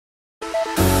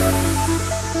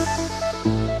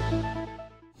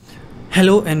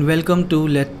Hello and welcome to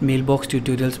LetMailbox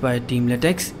tutorials by Team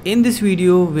LetX. In this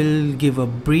video, we'll give a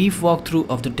brief walkthrough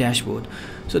of the dashboard.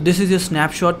 So this is your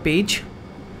snapshot page.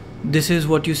 This is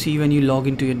what you see when you log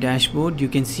into your dashboard. You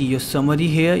can see your summary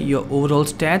here, your overall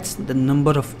stats, the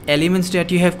number of elements that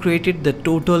you have created, the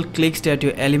total clicks that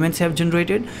your elements have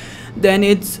generated. Then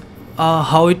it's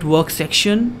how it works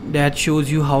section that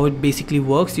shows you how it basically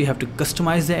works. You have to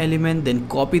customize the element, then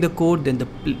copy the code,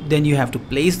 then you have to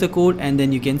place the code, and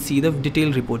then you can see the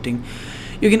detailed reporting.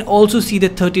 You can also see the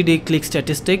 30-day click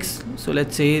statistics. So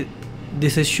let's say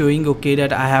this is showing okay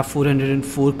that I have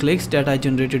 404 clicks that I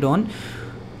generated on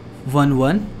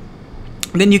 1/1.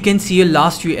 Then you can see your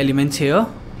last few elements here.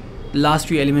 Last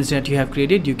few elements that you have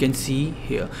created, you can see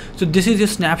here. So this is your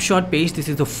snapshot page. This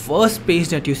is the first page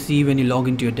that you see when you log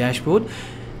into your dashboard.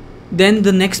 Then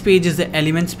the next page is the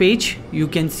elements page. You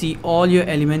can see all your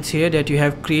elements here that you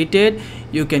have created.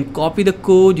 You can copy the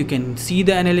code, you can see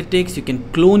the analytics, you can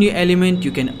clone your element,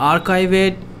 you can archive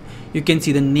it, you can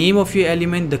see the name of your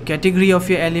element, the category of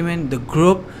your element, the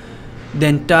group,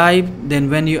 then type, then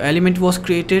when your element was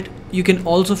created. You can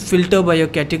also filter by your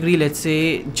category, let's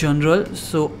say general.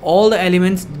 So all the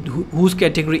elements whose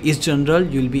category is general,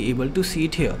 you'll be able to see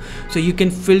it here. So you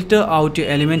can filter out your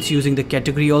elements using the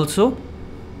category also.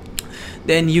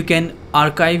 Then you can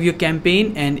archive your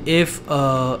campaign, and if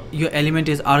your element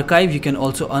is archived, you can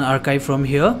also unarchive from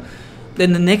here.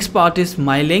 Then the next part is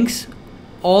my links.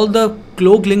 All the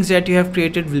cloak links that you have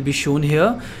created will be shown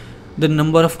here, the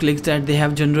number of clicks that they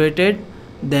have generated,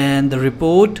 then the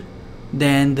report,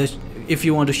 then if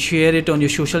you want to share it on your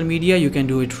social media, you can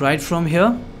do it right from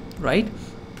here, right?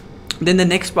 Then the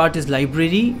next part is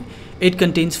library. It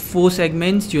contains 4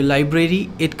 segments. Your library,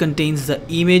 it contains the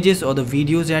images or the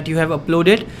videos that you have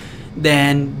uploaded.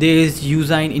 Then there is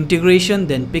Usign integration,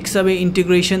 then Pixabay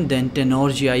integration, then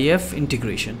Tenor GIF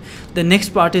integration. The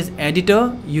next part is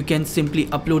editor. You can simply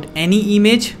upload any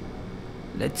image,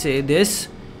 let's say this,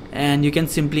 and you can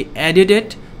simply edit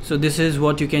it. So this is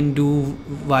what you can do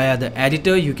via the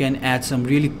editor. You can add some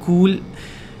really cool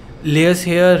layers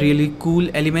here, really cool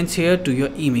elements here to your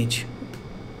image.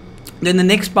 Then the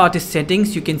next part is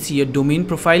settings. You can see your domain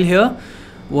profile here.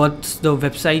 What's the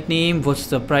website name, what's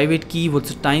the private key, what's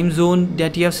the time zone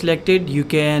that you have selected. You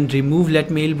can remove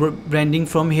LetMail branding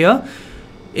from here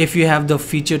if you have the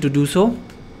feature to do so.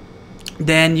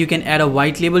 Then you can add a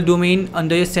white label domain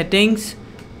under your settings,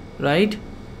 right?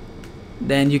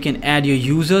 Then you can add your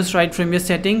users right from your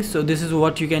settings. So this is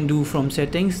what you can do from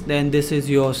settings. Then this is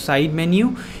your side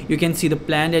menu. You can see the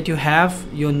plan that you have,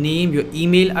 your name, your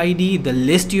email ID, the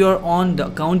list you are on, the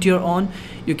account you're on.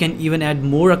 You can even add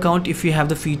more account if you have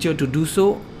the feature to do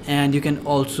so. And you can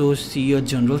also see your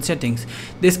general settings.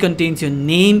 This contains your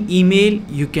name, email.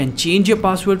 You can change your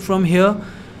password from here.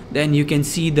 Then you can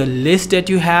see the list that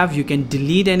you have. You can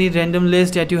delete any random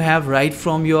list that you have right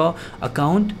from your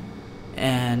account.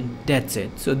 And that's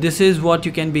it. So this is what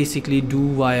you can basically do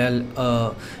via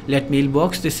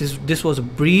LetMailbox. This was a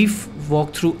brief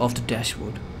walkthrough of the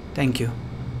dashboard. Thank you.